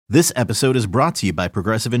This episode is brought to you by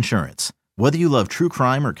Progressive Insurance. Whether you love true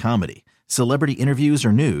crime or comedy, celebrity interviews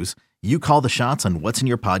or news, you call the shots on what's in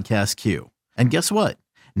your podcast queue. And guess what?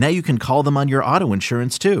 Now you can call them on your auto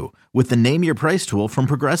insurance too with the Name Your Price tool from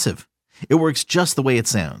Progressive. It works just the way it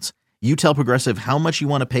sounds. You tell Progressive how much you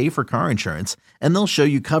want to pay for car insurance, and they'll show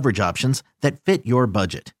you coverage options that fit your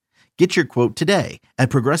budget. Get your quote today at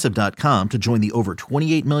Progressive.com to join the over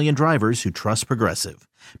 28 million drivers who trust Progressive.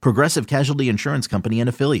 Progressive Casualty Insurance Company and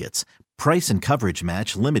Affiliates. Price and coverage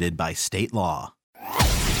match limited by state law.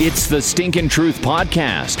 It's the Stinkin' Truth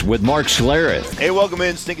Podcast with Mark Schlereth. Hey, welcome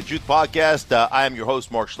in, Stinkin' Truth Podcast. I am your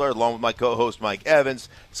host, Mark Schlereth, along with my co-host, Mike Evans.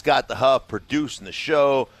 Scott the Huff producing the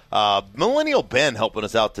show. Millennial Ben helping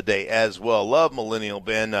us out today as well. Love Millennial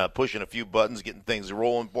Ben pushing a few buttons, getting things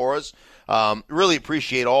rolling for us. Really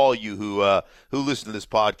appreciate all you who listen to this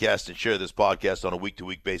podcast and share this podcast on a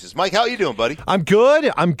week-to-week basis. Mike, how you doing, buddy? I'm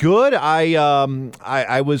good.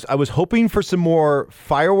 I was hoping for some more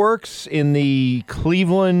fireworks in the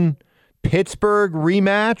Cleveland-Pittsburgh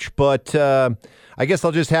rematch, but I guess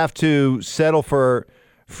I'll just have to settle for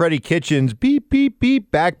Freddie Kitchens beep, beep, beep,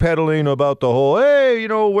 backpedaling about the whole, hey,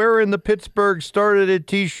 wearing the Pittsburgh started it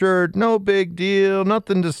T-shirt, no big deal,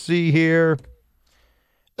 nothing to see here.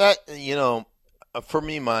 That, for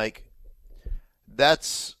me, Mike,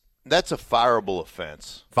 that's a fireable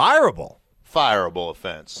offense. Fireable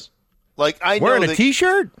offense. Like, I know wearing a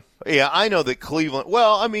T-shirt? Yeah, I know that Cleveland.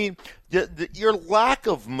 Well, I mean, your lack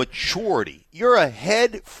of maturity. You're a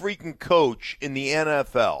head freaking coach in the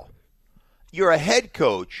NFL. You're a head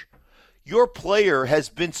coach. Your player has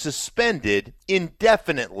been suspended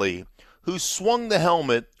indefinitely who swung the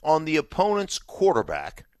helmet on the opponent's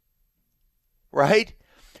quarterback. Right?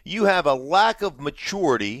 You have a lack of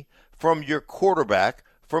maturity from your quarterback,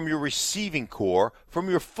 from your receiving corps, from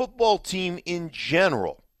your football team in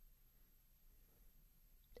general.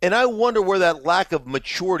 And I wonder where that lack of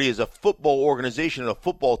maturity as a football organization and a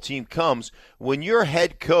football team comes when your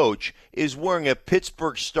head coach is wearing a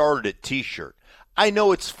Pittsburgh Started It T-shirt. I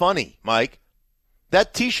know it's funny, Mike.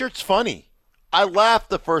 That T-shirt's funny. I laughed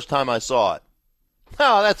the first time I saw it.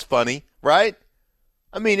 Oh, that's funny, right?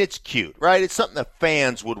 I mean, it's cute, right? It's something that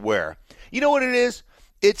fans would wear. You know what it is?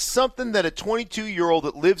 It's something that a 22-year-old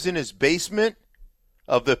that lives in his basement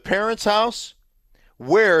of the parents' house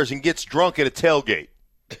wears and gets drunk at a tailgate.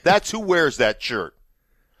 That's who wears that shirt.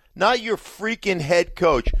 Not your freaking head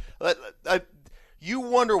coach. You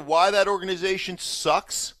wonder why that organization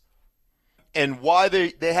sucks and why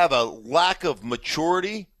they have a lack of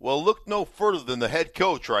maturity? Well, look no further than the head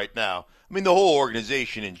coach right now. I mean, the whole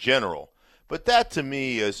organization in general. But that to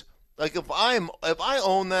me is like if I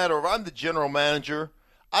own that or if I'm the general manager,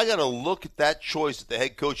 I got to look at that choice at the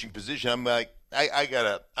head coaching position. I'm like, I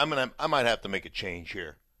might have to make a change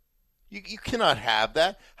here. You cannot have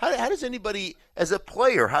that. How does anybody, as a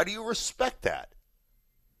player, how do you respect that?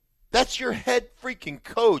 That's your head freaking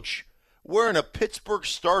coach wearing a Pittsburgh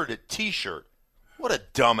Started It T-shirt. What a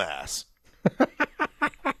dumbass.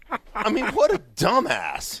 I mean, what a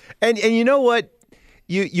dumbass. And you know what?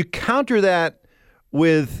 You counter that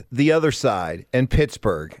with the other side and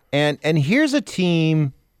Pittsburgh. And here's a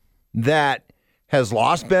team that has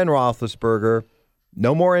lost Ben Roethlisberger.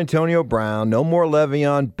 No more Antonio Brown. No more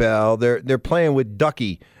Le'Veon Bell. They're playing with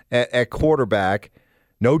Ducky at quarterback.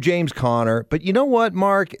 No James Conner. But you know what,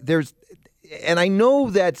 Mark? And I know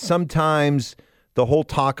that sometimes the whole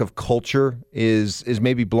talk of culture is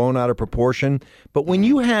maybe blown out of proportion. But when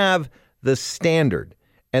you have the standard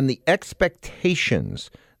and the expectations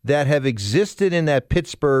that have existed in that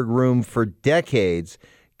Pittsburgh room for decades,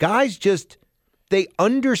 guys they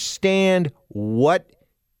understand what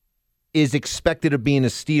is expected of being a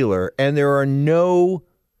Steeler, and there are no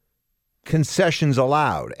concessions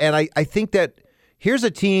allowed. And I think that here's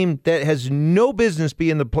a team that has no business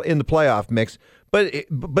being in the playoff mix,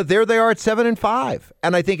 but there they are at 7-5,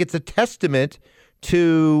 and I think it's a testament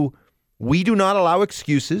to we do not allow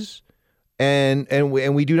excuses. And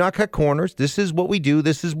we do not cut corners. This is what we do.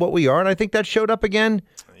 This is what we are. And I think that showed up again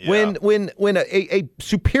when a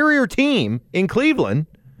superior team in Cleveland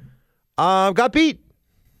got beat.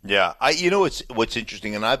 Yeah, what's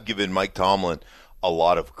interesting, and I've given Mike Tomlin a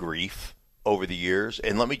lot of grief over the years.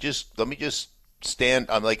 And let me just stand.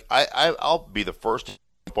 I'm like I'll be the first to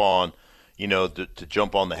jump on, to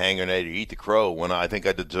jump on the hanger net or eat the crow when I think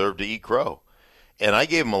I deserve to eat crow. And I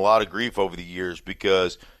gave him a lot of grief over the years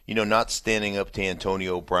because, not standing up to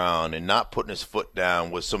Antonio Brown and not putting his foot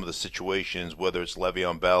down with some of the situations, whether it's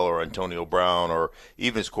Le'Veon Bell or Antonio Brown or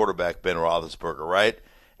even his quarterback, Ben Roethlisberger, right?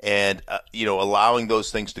 And, allowing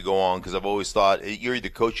those things to go on because I've always thought you're either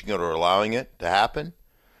coaching it or allowing it to happen.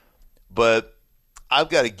 But I've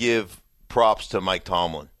got to give props to Mike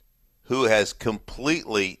Tomlin, who has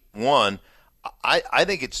completely won. I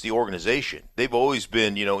think it's the organization. They've always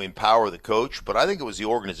been, in power of the coach, but I think it was the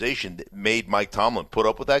organization that made Mike Tomlin put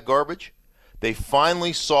up with that garbage. They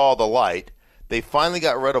finally saw the light. They finally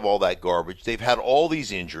got rid of all that garbage. They've had all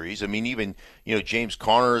these injuries. I mean, even, James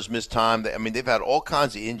Conner has missed time. I mean, they've had all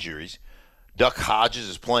kinds of injuries. Duck Hodges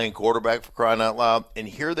is playing quarterback, for crying out loud. And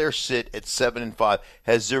here they sit at 7-5.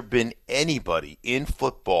 Has there been anybody in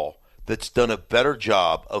football that's done a better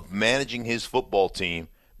job of managing his football team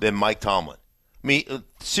than Mike Tomlin? I mean,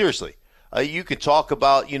 seriously, you could talk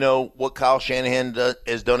about, what Kyle Shanahan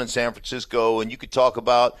has done in San Francisco, and you could talk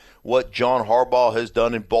about what John Harbaugh has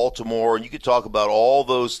done in Baltimore, and you could talk about all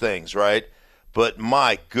those things, right? But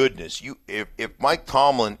my goodness, if Mike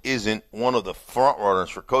Tomlin isn't one of the front runners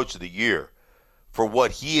for Coach of the Year for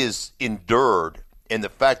what he has endured and the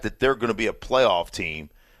fact that they're going to be a playoff team,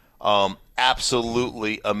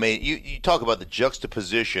 absolutely amazing. You talk about the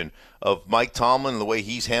juxtaposition of Mike Tomlin and the way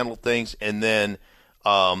he's handled things, and then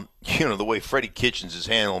the way Freddie Kitchens is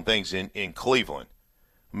handling things in Cleveland.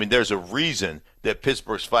 I mean, there's a reason that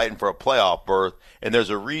Pittsburgh's fighting for a playoff berth, and there's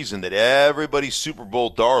a reason that everybody's Super Bowl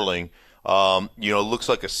darling, looks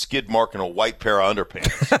like a skid mark in a white pair of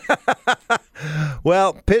underpants.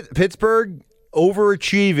 Well, Pittsburgh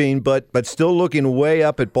overachieving, but still looking way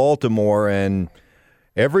up at Baltimore, and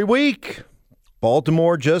every week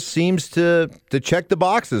Baltimore just seems to check the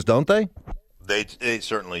boxes, don't they? They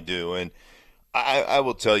certainly do, and I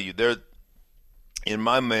will tell you, they're in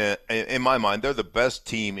my mind, they're the best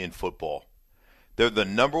team in football. They're the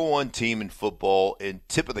number one team in football, and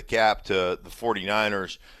tip of the cap to the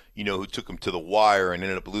 49ers, who took them to the wire and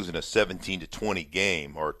ended up losing a 17-20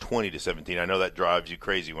 game, or 20-17. I know that drives you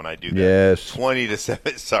crazy when I do that. Yes.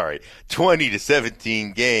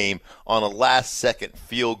 20-17 game on a last-second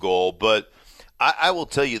field goal. But I will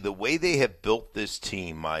tell you, the way they have built this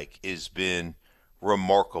team, Mike, has been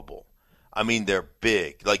remarkable. I mean, they're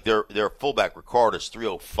big. Like, their fullback, Ricard, is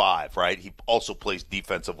 305, right? He also plays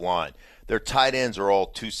defensive line. Their tight ends are all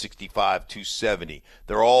 265, 270.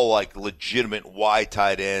 They're all, like, legitimate wide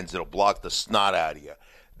tight ends that'll block the snot out of you.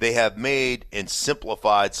 They have made and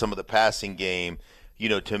simplified some of the passing game,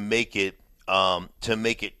 to make it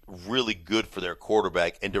really good for their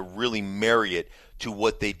quarterback and to really marry it to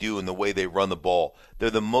what they do and the way they run the ball.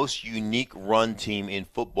 They're the most unique run team in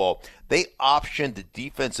football. They optioned the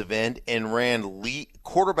defensive end and ran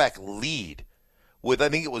quarterback lead with, I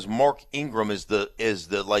think it was Mark Ingram as the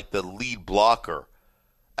lead blocker.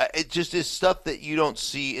 It just is stuff that you don't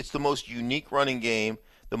see. It's the most unique running game,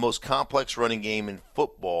 the most complex running game in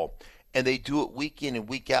football, and they do it week in and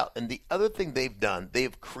week out. And the other thing they've done,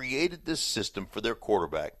 they've created this system for their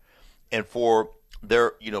quarterback and for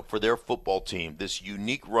their football team, this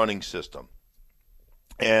unique running system.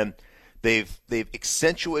 And they've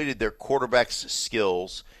accentuated their quarterback's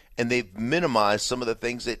skills, and they've minimized some of the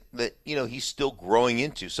things that he's still growing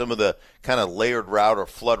into, some of the kind of layered route or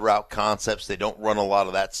flood route concepts. They don't run a lot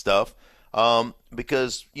of that stuff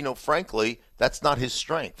because, frankly, that's not his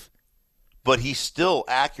strength. But he's still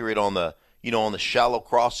accurate on the shallow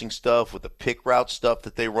crossing stuff, with the pick route stuff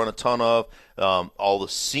that they run a ton of, all the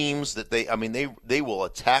seams that they will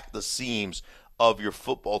attack the seams of your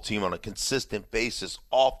football team on a consistent basis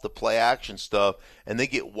off the play action stuff, and they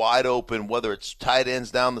get wide open, whether it's tight ends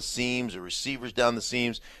down the seams or receivers down the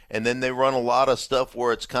seams, and then they run a lot of stuff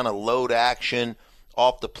where it's kind of load action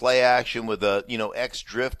off the play action with a X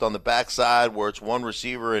drift on the backside where it's one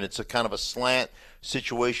receiver and it's a kind of a slant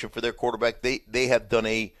situation for their quarterback. They have done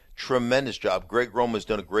a tremendous job. Greg Roman has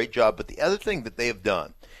done a great job. But the other thing that they have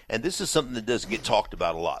done, and this is something that doesn't get talked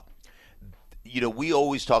about a lot, we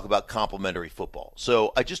always talk about complementary football.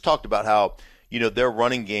 So I just talked about how, their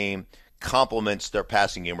running game complements their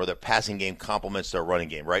passing game, or their passing game complements their running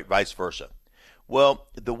game, right? Vice versa. Well,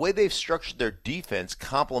 the way they've structured their defense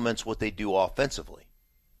complements what they do offensively.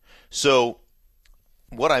 So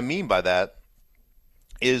what I mean by that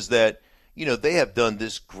is that, they have done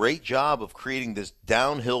this great job of creating this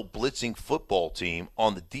downhill blitzing football team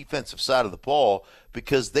on the defensive side of the ball,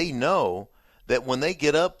 because they know that when they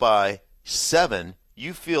get up by 7,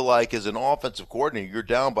 you feel like as an offensive coordinator you're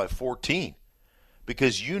down by 14,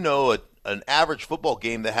 because an average football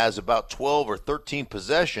game that has about 12 or 13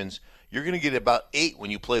 possessions, you're going to get about 8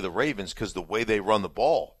 when you play the Ravens because the way they run the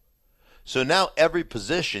ball. So now every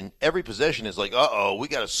possession is like, we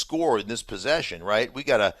got to score in this possession, right? We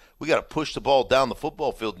got to push the ball down the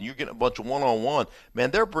football field, and you're getting a bunch of one-on-one.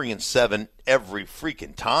 Man, they're bringing 7 every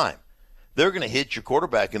freaking time. They're going to hit your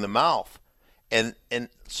quarterback in the mouth. And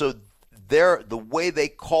so the way they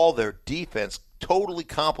call their defense totally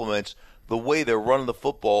complements the way they're running the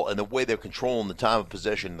football and the way they're controlling the time of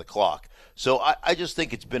possession and the clock. So I just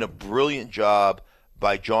think it's been a brilliant job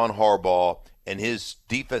by John Harbaugh and his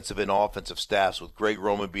defensive and offensive staffs, with Greg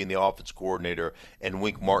Roman being the offense coordinator and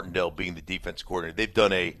Wink Martindale being the defense coordinator. They've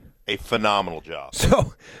done a phenomenal job.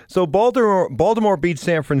 So Baltimore beats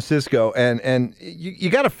San Francisco, and you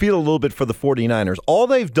got to feel a little bit for the 49ers. All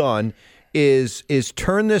they've done is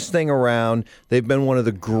turn this thing around. They've been one of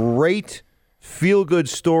the great feel-good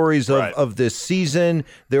stories of this season.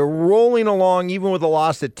 They're rolling along even with a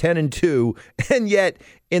loss at 10-2, and yet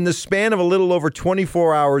in the span of a little over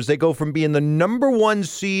 24 hours, they go from being the number 1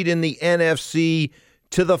 seed in the NFC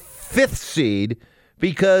to the 5th seed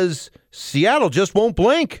because Seattle just won't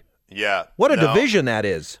blink. Yeah. What a division that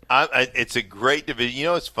is. It's a great division. You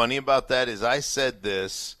know what's funny about that is I said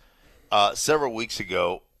this several weeks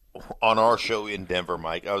ago on our show in Denver,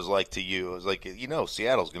 Mike. I was like to you, I was like,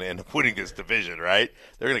 Seattle's going to end up winning this division, right?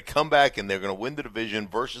 They're going to come back and they're going to win the division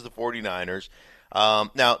versus the 49ers.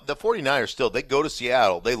 Now, the 49ers still, they go to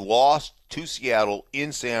Seattle. They lost to Seattle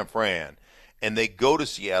in San Fran, and they go to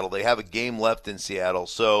Seattle. They have a game left in Seattle.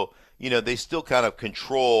 So, they still kind of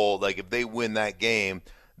control, like if they win that game,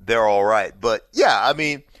 they're all right. But, yeah, I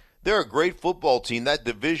mean, they're a great football team. That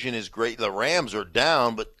division is great. The Rams are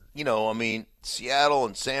down, but, Seattle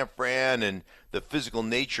and San Fran and the physical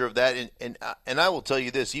nature of that. And I will tell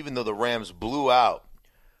you this, even though the Rams blew out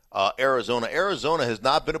Arizona has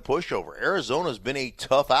not been a pushover. Arizona's been a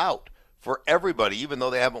tough out for everybody. Even though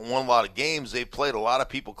they haven't won a lot of games, they've played a lot of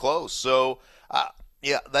people close. So,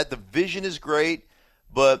 that division is great.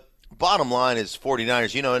 But bottom line is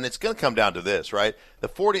 49ers, and it's going to come down to this, right?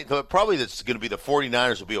 Probably that's going to be the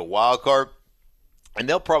 49ers will be a wild card, and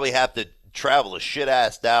they'll probably have to travel to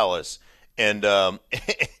shit-ass Dallas and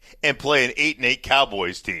play an 8-8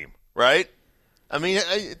 Cowboys team, right? I mean,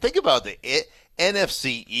 think about the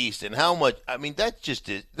NFC East and how much. I mean, that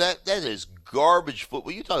is garbage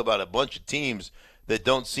football. You talk about a bunch of teams that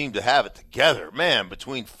don't seem to have it together, man.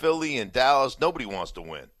 Between Philly and Dallas, nobody wants to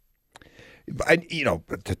win.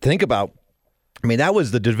 To think about, that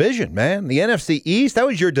was the division, man. The NFC East, that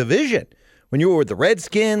was your division. When you were with the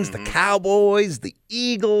Redskins, the Cowboys, the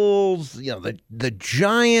Eagles, the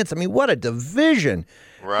Giants. What a division.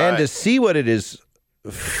 Right. And to see what it is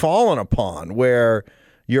fallen upon, where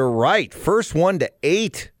you're right, first 1 to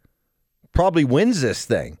 8 probably wins this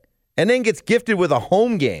thing and then gets gifted with a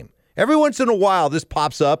home game. Every once in a while, this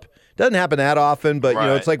pops up. Doesn't happen that often, but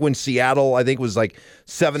it's like when Seattle, I think, was like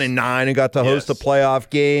 7-9 and got to host a playoff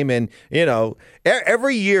game. And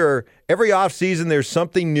every year, every offseason, there's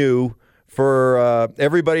something new for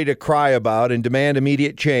everybody to cry about and demand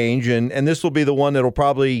immediate change. And this will be the one that'll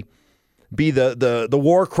probably be the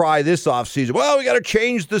war cry this offseason. Well, we got to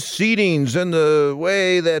change the seedings and the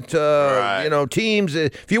way that teams.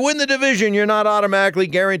 If you win the division, you're not automatically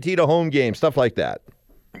guaranteed a home game. Stuff like that.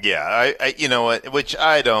 Yeah, I you know what? Which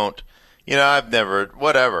I don't. I've never.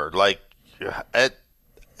 Whatever. Like,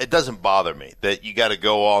 it doesn't bother me that you got to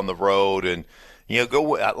go on the road and go.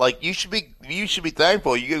 Like, you should be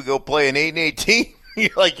thankful. You got to go play an 8-8 team.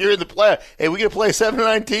 You're in the play. Hey, we gonna play a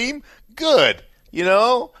 7-9 team? Good.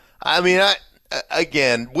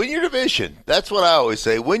 Again, win your division. That's what I always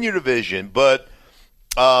say. Win your division. But,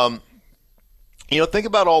 think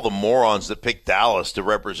about all the morons that picked Dallas to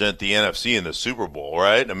represent the NFC in the Super Bowl,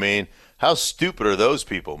 right? How stupid are those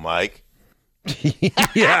people, Mike?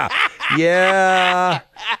 Yeah.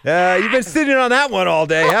 You've been sitting on that one all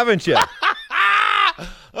day, haven't you?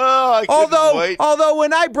 I couldn't wait. Although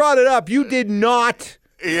when I brought it up, you did not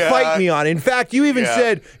fight me on it. In fact, you even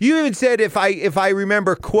said if I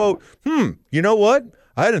remember, quote, you know what?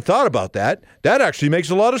 I hadn't thought about that. That actually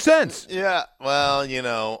makes a lot of sense. Yeah. Well,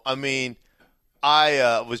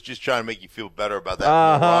 I was just trying to make you feel better about that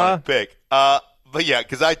moronic pick. But yeah,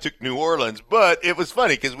 because I took New Orleans. But it was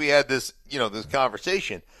funny because we had this, this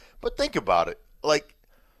conversation. But think about it. Like,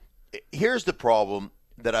 here's the problem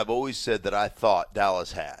that I've always said that I thought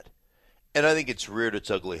Dallas had. And I think it's reared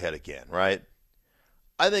its ugly head again, right?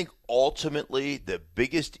 I think ultimately the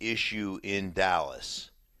biggest issue in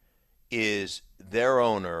Dallas is their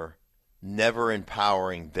owner never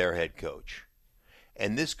empowering their head coach.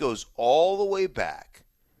 And this goes all the way back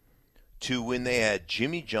to when they had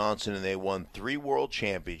Jimmy Johnson and they won 3 world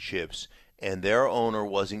championships and their owner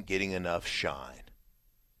wasn't getting enough shine.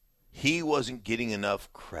 He wasn't getting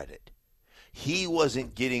enough credit. He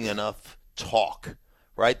wasn't getting enough talk,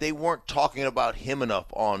 right? They weren't talking about him enough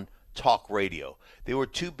on talk radio. They were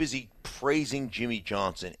too busy praising Jimmy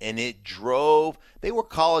Johnson, and it drove – they were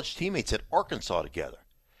college teammates at Arkansas together.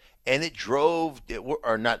 And it drove –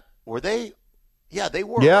 or not – were they – yeah, they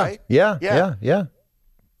were, right? Yeah.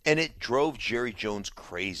 And it drove Jerry Jones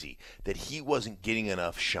crazy that he wasn't getting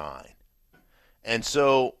enough shine. And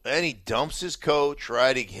so, and he dumps his coach,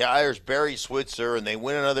 right? He hires Barry Switzer, and they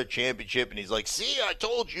win another championship, and he's like, see, I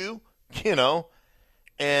told you, you know.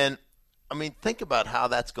 And, I mean, think about how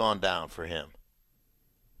that's gone down for him.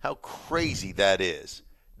 How crazy that is.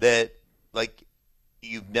 That, like,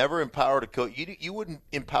 you've never empowered a coach. You wouldn't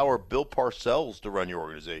empower Bill Parcells to run your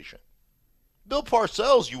organization. Bill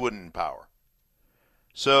Parcells you wouldn't empower.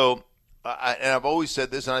 So, and I've always said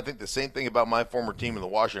this, and I think the same thing about my former team in the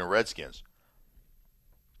Washington Redskins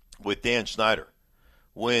with Dan Snyder.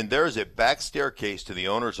 When there's a back staircase to the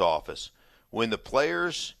owner's office, when the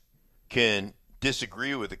players can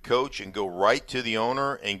disagree with the coach and go right to the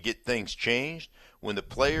owner and get things changed, when the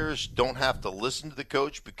players don't have to listen to the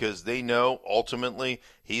coach because they know ultimately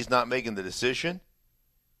he's not making the decision,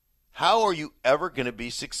 how are you ever going to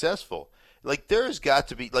be successful? Like, there's got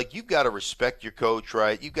to be, like, you've got to respect your coach,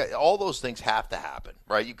 right? You've got, all those things have to happen,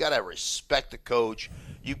 right? You've got to respect the coach.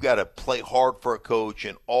 You've got to play hard for a coach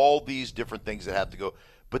and all these different things that have to go.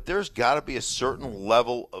 But there's got to be a certain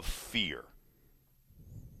level of fear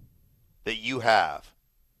that you have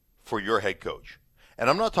for your head coach. And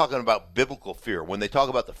I'm not talking about biblical fear. When they talk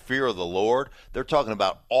about the fear of the Lord, they're talking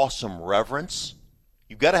about awesome reverence.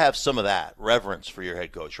 You've got to have some of that reverence for your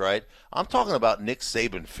head coach, right? I'm talking about Nick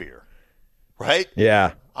Saban fear, right?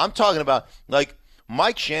 Yeah. I'm talking about, like,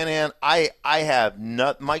 Mike Shanahan.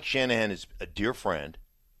 Mike Shanahan is a dear friend.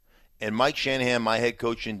 And Mike Shanahan, my head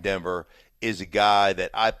coach in Denver, is a guy that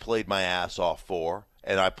I played my ass off for.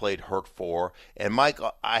 And I played hurt for. And Mike,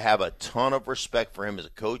 I have a ton of respect for him as a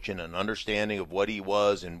coach and an understanding of what he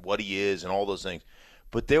was and what he is and all those things.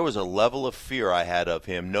 But there was a level of fear I had of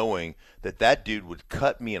him, knowing that that dude would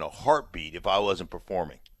cut me in a heartbeat if I wasn't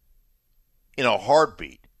performing. In a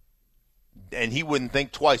heartbeat. And he wouldn't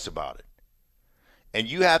think twice about it. And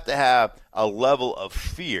you have to have a level of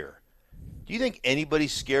fear. Do you think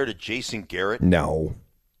anybody's scared of Jason Garrett? No.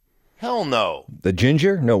 Hell no. The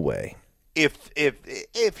ginger? No way.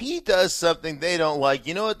 If he does something they don't like,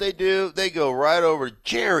 you know what they do? They go right over,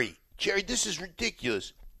 Jerry, this is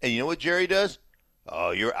ridiculous. And you know what Jerry does?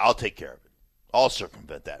 Oh, I'll take care of it. I'll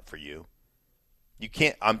circumvent that for you. You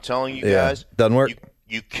can't. I'm telling you guys, doesn't work.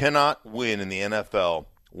 You cannot win in the NFL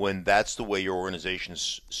when that's the way your organization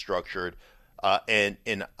is structured. And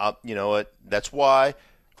you know what? That's why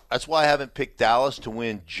I haven't picked Dallas to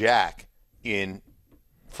win jack in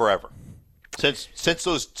forever. Since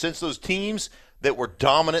those teams that were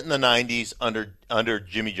dominant in the 90s under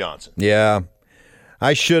Jimmy Johnson. Yeah.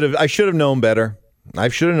 I should have known better. I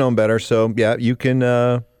should have known better. So, yeah, you can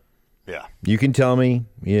you can tell me,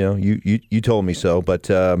 you told me so, but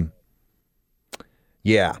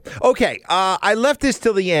yeah. Okay, I left this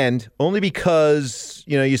till the end only because,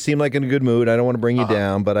 you seem like in a good mood. I don't want to bring you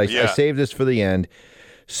down, but I saved this for the end.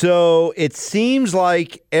 So, it seems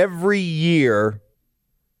like every year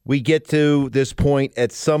we get to this point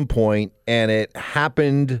at some point, and it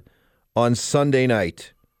happened on Sunday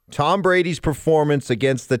night. Tom Brady's performance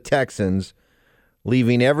against the Texans,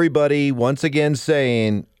 leaving everybody once again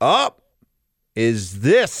saying, is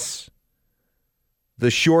this the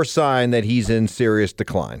sure sign that he's in serious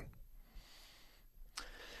decline?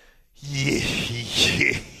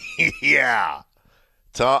 Yeah.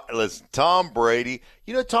 Tom Brady.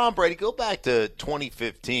 Tom Brady, go back to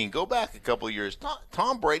 2015. Go back a couple of years.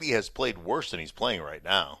 Tom Brady has played worse than he's playing right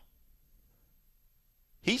now.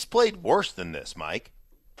 He's played worse than this, Mike.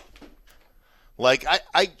 Like,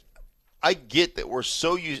 I get that we're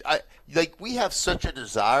so used. We have such a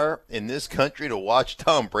desire in this country to watch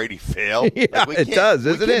Tom Brady fail. Yeah, it does,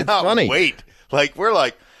 isn't it? It's funny. Wait. We're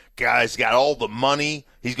like, guy's got all the money.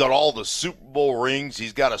 He's got all the Super Bowl rings.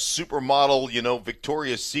 He's got a supermodel,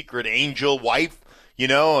 Victoria's Secret angel wife. He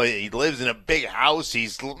lives in a big house.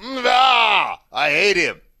 I hate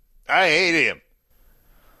him.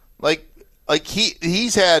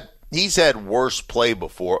 He's had worse play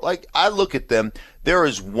before. Like, I look at them. There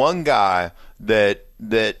is one guy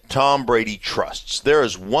that Tom Brady trusts. There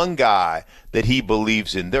is one guy that he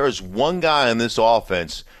believes in. There is one guy in this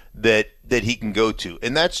offense that he can go to,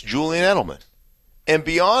 and that's Julian Edelman. And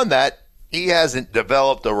beyond that, he hasn't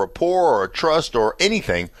developed a rapport or a trust or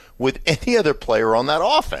anything with any other player on that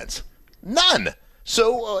offense. None.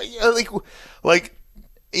 So, and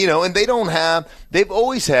they've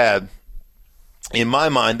always had, in my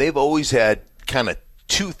mind, they've always had kind of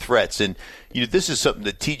two threats. And, this is something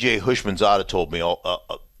that T.J. Hushmanzada told me.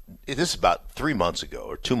 This is about 3 months ago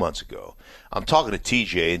or 2 months ago. I'm talking to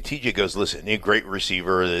T.J., and T.J. goes, listen, he's a great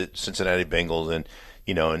receiver, the Cincinnati Bengals, and,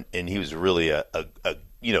 and he was really a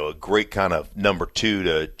great kind of number two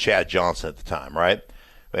to Chad Johnson at the time, right?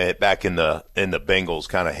 back in the Bengals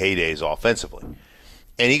kind of heydays offensively.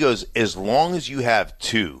 And he goes, as long as you have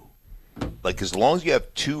two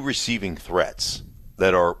receiving threats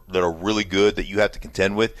that are really good that you have to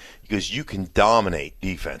contend with, because you can dominate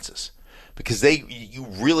defenses, because you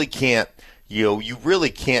really can't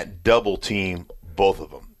double team both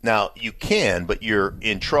of them. Now you can, but you're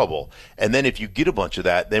in trouble. And then if you get a bunch of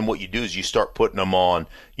that, then what you do is you start putting them on,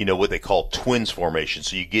 what they call twins formation.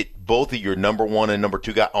 So you get both of your number one and number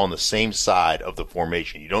two guy on the same side of the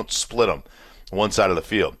formation. You don't split them one side of the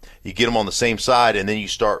field. You get them on the same side, and then you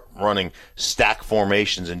start running stack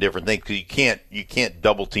formations and different things, because you can't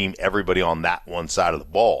double team everybody on that one side of the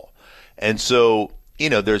ball. And so,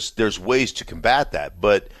 there's ways to combat that.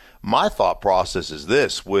 But my thought process is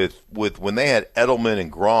this: with when they had Edelman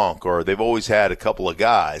and Gronk, or they've always had a couple of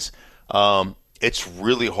guys, it's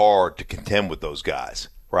really hard to contend with those guys,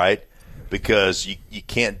 right? Because you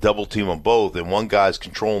can't double team them both, and one guy's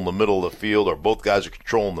controlling the middle of the field, or both guys are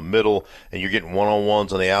controlling the middle, and you're getting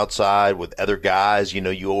one-on-ones on the outside with other guys.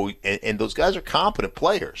 And those guys are competent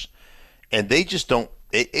players, and they just don't.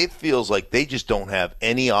 It feels like they just don't have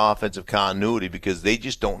any offensive continuity, because they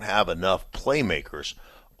just don't have enough playmakers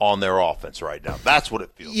on their offense right now. That's what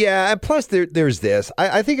it feels like. Yeah, and plus there's this.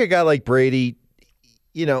 I think a guy like Brady,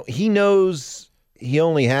 he knows he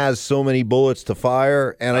only has so many bullets to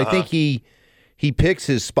fire, and I think he picks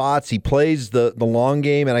his spots. He plays the long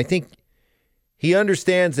game, and I think he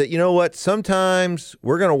understands that, sometimes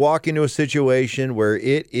we're going to walk into a situation where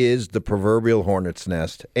it is the proverbial hornet's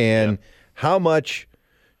nest, and how much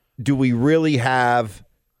do we really have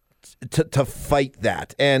to fight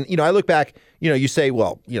that? And, I look back, you say,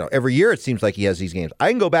 well, every year it seems like he has these games.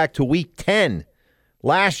 I can go back to week 10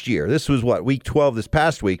 last year. This was week 12 this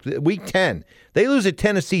past week. Week 10. They lose at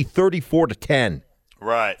Tennessee 34-10.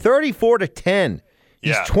 Right. 34-10.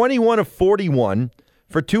 He's 21 of 41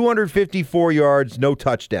 for 254 yards, no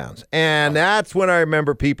touchdowns. And that's when I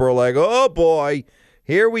remember people are like, oh, boy,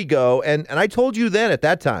 here we go. And I told you then at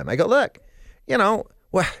that time, I go, look,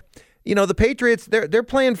 the Patriots, they're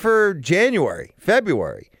playing for January,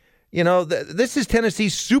 February. This is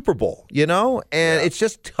Tennessee's Super Bowl, and it's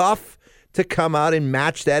just tough to come out and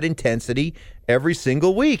match that intensity every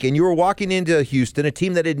single week. And you were walking into Houston, a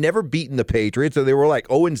team that had never beaten the Patriots, or they were like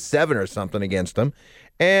 0-7 or something against them,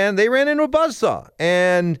 and they ran into a buzzsaw.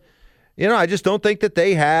 And, I just don't think that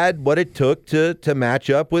they had what it took to match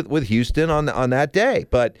up with Houston on that day.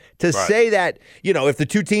 But to say that, if the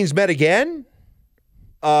two teams met again,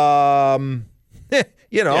 I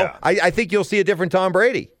think you'll see a different Tom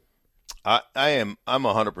Brady. I'm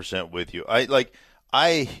 100% with you.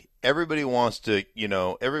 Everybody wants to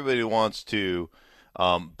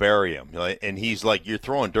bury him. And he's like, you're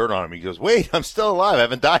throwing dirt on him. He goes, wait, I'm still alive. I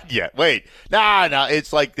haven't died yet. Wait, nah.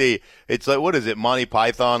 It's like what is it? Monty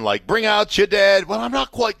Python, like, bring out your dead. Well, I'm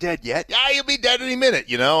not quite dead yet. Yeah, you'll be dead any minute.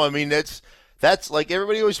 That's like,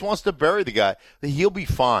 everybody always wants to bury the guy. He'll be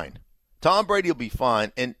fine. Tom Brady will be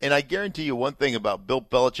fine. And I guarantee you one thing about Bill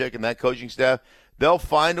Belichick and that coaching staff: they'll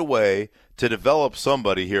find a way to develop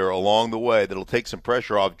somebody here along the way that'll take some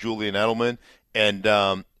pressure off Julian Edelman, and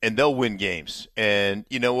they'll win games. And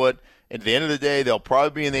you know what? At the end of the day, they'll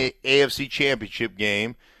probably be in the AFC Championship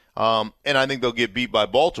game, and I think they'll get beat by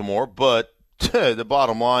Baltimore. But the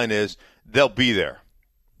bottom line is they'll be there.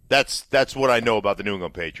 That's what I know about the New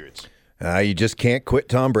England Patriots. You just can't quit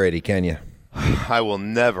Tom Brady, can you? I will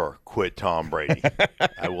never quit Tom Brady.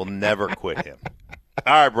 I will never quit him.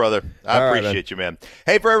 All right, brother. I appreciate you, man.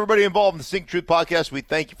 Hey, for everybody involved in the Sink Truth podcast, we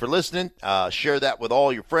thank you for listening. Share that with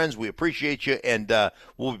all your friends. We appreciate you, and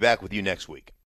we'll be back with you next week.